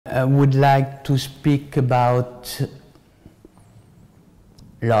would like to speak about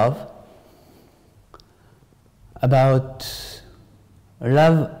love,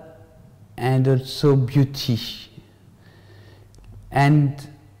 and also beauty, and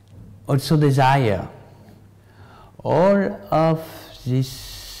also desire. All of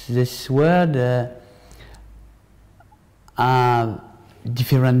this word have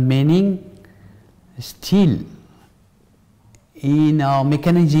different meaning. Still, in our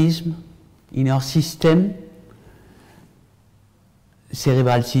mechanism, in our system,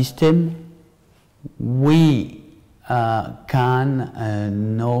 cerebral system, we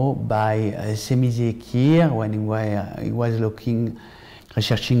can know by Semizek here, when he was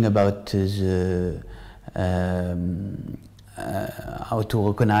researching about the how to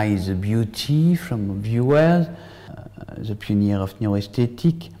recognize the beauty from viewers, the pioneer of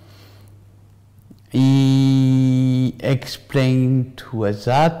neuroaesthetic. He explained to us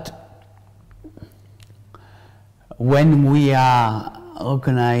that when we are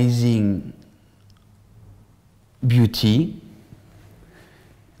recognizing beauty,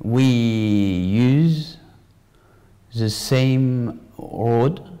 we use the same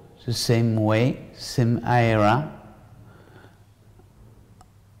road, the same way, same area,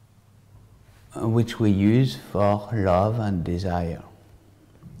 which we use for love and desire.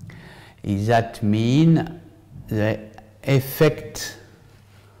 Does that mean the effect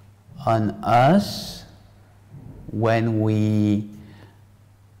on us when we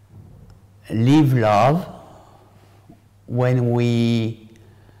live love, when we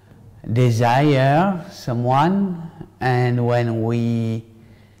desire someone, and when we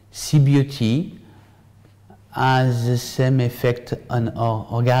see beauty, has the same effect on our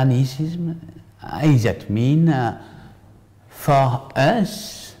organism? Does that mean for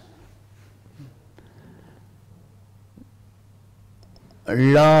us,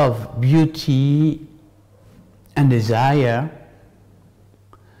 love, beauty, and desire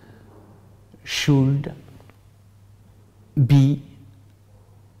should be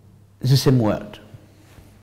the same word?